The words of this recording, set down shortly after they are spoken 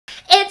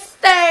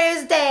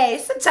Thursday,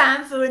 it's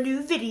time for a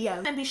new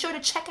video. And be sure to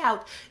check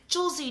out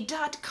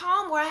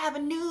Jouelzy.com where I have a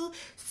new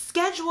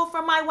schedule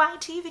for my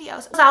YT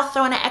videos. I'll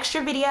throw in an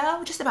extra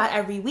video just about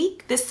every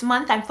week. This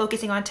month I'm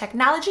focusing on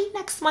technology.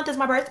 Next month is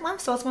my birth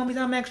month, so it's gonna be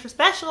something extra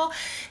special.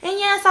 And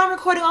yes, I'm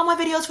recording all my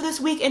videos for this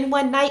week in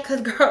one night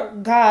because girl,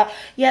 God.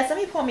 Yes, let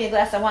me pour me a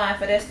glass of wine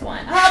for this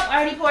one. Oh, I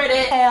already poured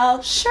it.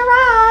 Hell,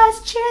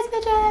 Shiraz. Cheers,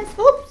 bitches.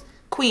 Oops.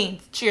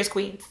 Queens. Cheers,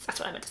 queens. That's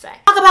what I meant to say.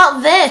 Talk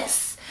about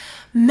this.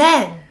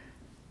 Men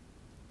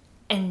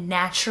and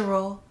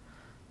natural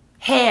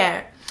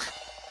hair.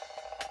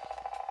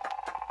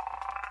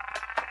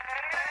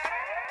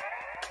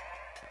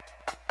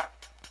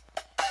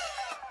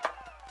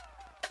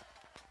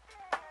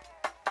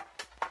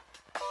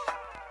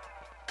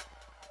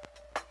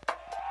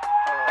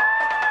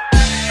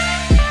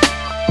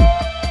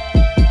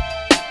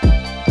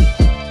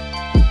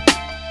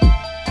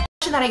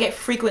 That I get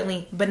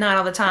frequently, but not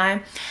all the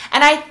time.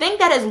 And I think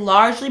that is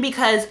largely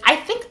because I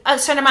think a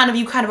certain amount of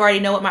you kind of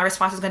already know what my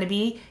response is going to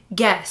be.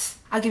 Guess.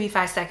 I'll give you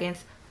 5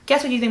 seconds.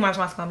 Guess what you think my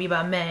response is going to be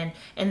about men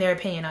and their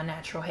opinion on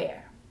natural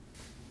hair.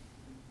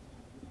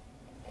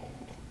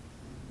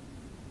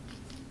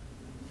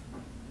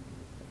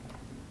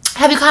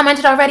 Have you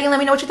commented already and let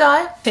me know what you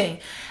thought?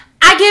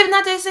 I give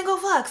not a single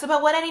fucks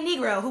about what any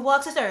Negro who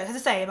walks this earth has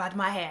to say about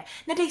my hair.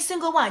 Not a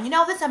single one. You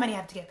know, that's how many I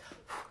have to give.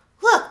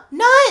 Look,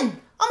 none.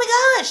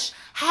 Oh my gosh.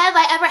 Have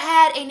I ever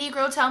had a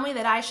Negro tell me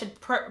that I should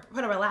put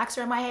a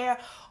relaxer in my hair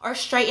or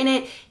straighten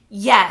it?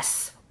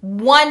 Yes.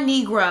 One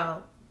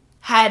Negro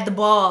had the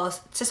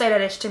balls to say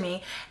that to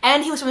me,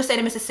 and he was from the state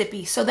of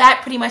Mississippi. So that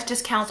pretty much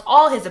discounts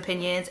all his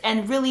opinions.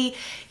 And really,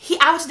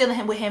 I was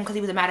dealing with him because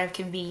he was a matter of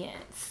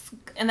convenience.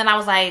 And then I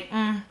was like,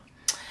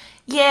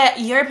 yeah,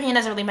 your opinion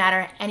doesn't really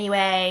matter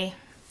anyway.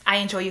 I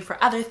enjoy you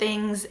for other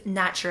things,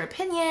 not your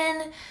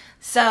opinion.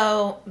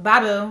 So,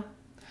 babu.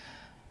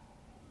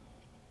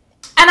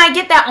 And I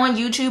get that on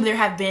YouTube there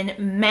have been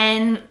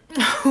men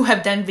who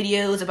have done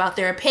videos about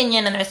their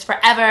opinion, and there's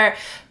forever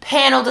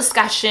panel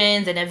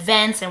discussions and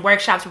events and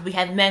workshops where we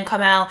have men come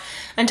out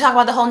and talk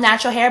about the whole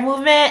natural hair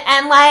movement.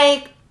 And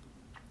like,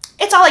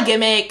 it's all a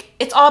gimmick.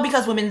 It's all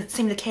because women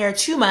seem to care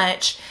too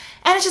much.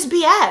 And it's just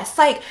BS.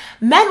 Like,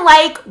 men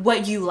like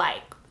what you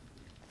like.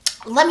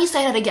 Let me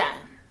say that again.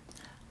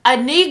 A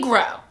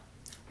Negro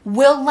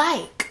will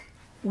like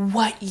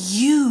what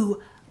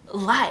you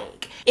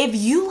like. If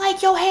you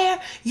like your hair,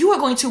 you are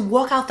going to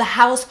walk out the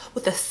house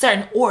with a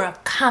certain aura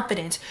of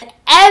confidence.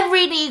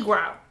 Every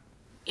Negro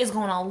is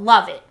going to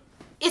love it.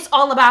 It's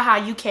all about how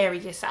you carry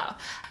yourself.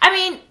 I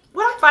mean,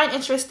 what I find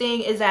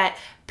interesting is that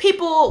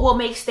people will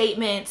make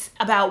statements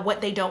about what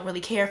they don't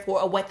really care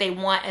for or what they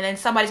want, and then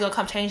somebody's going to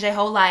come change their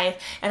whole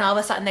life, and all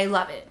of a sudden they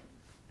love it.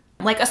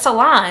 Like a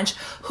Solange,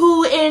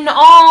 who in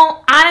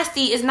all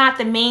honesty is not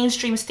the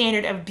mainstream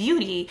standard of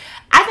beauty.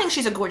 I think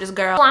she's a gorgeous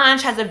girl.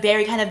 Solange has a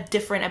very kind of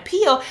different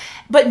appeal,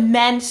 but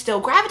men still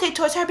gravitate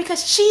towards her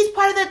because she's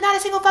part of the Not a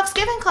Single Fucks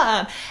Given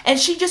Club. And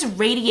she just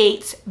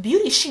radiates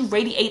beauty. She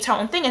radiates her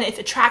own thing, and it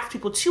attracts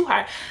people to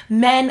her.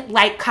 Men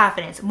like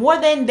confidence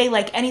more than they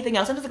like anything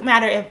else. It doesn't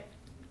matter if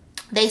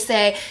they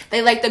say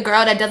they like the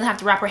girl that doesn't have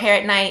to wrap her hair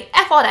at night.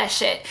 F all that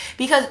shit.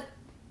 Because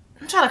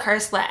I'm trying to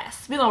curse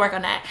less. We're gonna work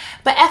on that.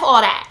 But F all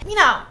that. You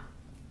know,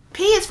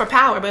 P is for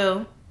power,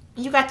 boo.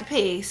 You got the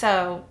P,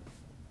 so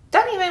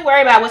don't even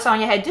worry about what's on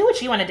your head. Do what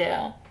you want to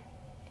do.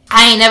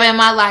 I ain't never in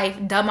my life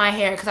done my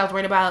hair because I was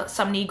worried about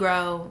some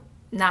Negro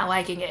not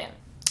liking it.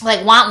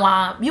 Like, womp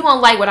womp. You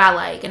won't like what I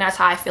like, and that's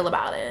how I feel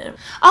about it.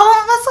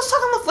 Oh, let's talk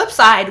on the flip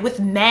side with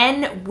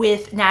men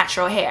with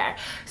natural hair.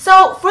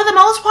 So, for the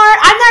most part,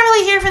 I'm not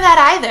really here for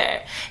that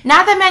either.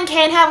 Not that men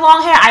can have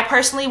long hair. I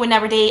personally would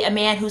never date a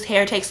man whose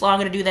hair takes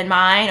longer to do than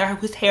mine, or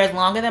whose hair is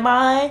longer than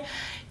mine.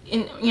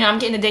 And, you know, I'm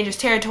getting to dangerous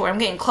territory. I'm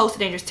getting close to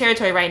dangerous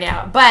territory right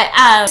now. But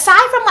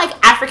aside from like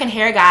African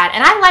Hair God,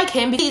 and I like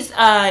him because he's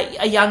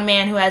a young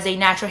man who has a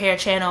natural hair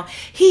channel.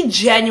 He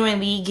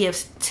genuinely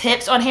gives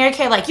tips on hair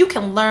care. Like, you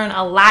can learn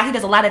a lot. He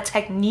does a lot of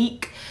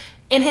technique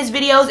in his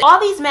videos. All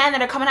these men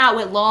that are coming out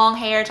with long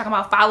hair, talking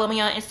about follow me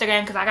on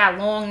Instagram because I got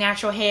long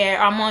natural hair.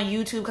 Or I'm on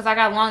YouTube because I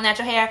got long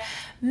natural hair.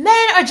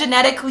 Men are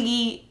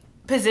genetically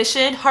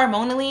positioned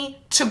hormonally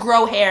to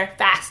grow hair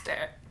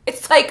faster.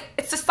 It's like,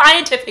 it's a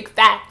scientific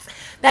fact.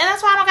 And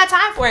that's why I don't got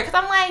time for it,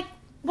 because I'm like,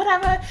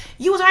 whatever.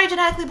 You was already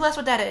genetically blessed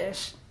with that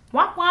ish.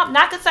 Womp womp,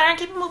 not concerned,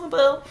 keep it moving,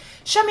 boo.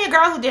 Show me a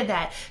girl who did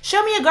that.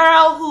 Show me a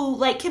girl who,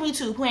 like Kimmy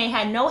too, who ain't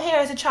had no hair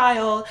as a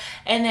child,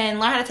 and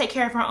then learned how to take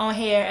care of her own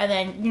hair, and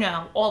then, you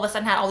know, all of a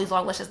sudden had all these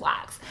long, luscious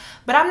locks.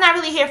 But I'm not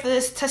really here for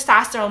this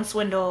testosterone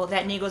swindle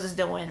that Negros is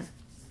doing.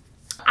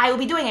 I will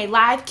be doing a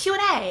live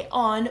Q&A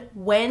on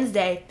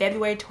Wednesday,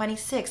 February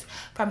 26th,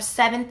 from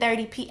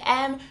 7:30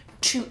 p.m.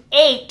 to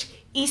 8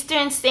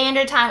 Eastern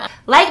Standard Time.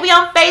 Like me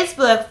on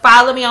Facebook.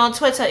 Follow me on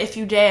Twitter if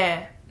you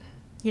dare.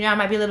 You know, I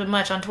might be a little bit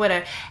much on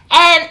Twitter.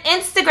 And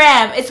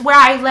Instagram. It's where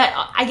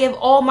I give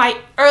all my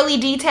early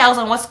details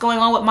on what's going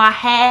on with my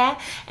hair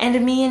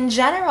and me in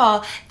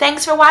general.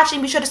 Thanks for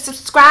watching. Be sure to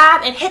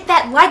subscribe and hit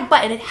that like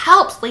button. It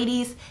helps,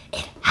 ladies.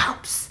 It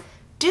helps.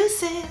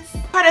 Deuces.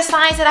 Part of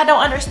science that I don't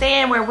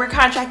understand, where we're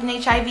contracting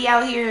HIV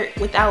out here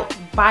without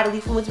bodily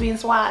fluids being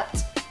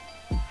swapped.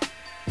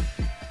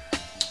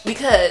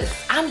 Because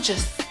I'm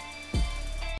just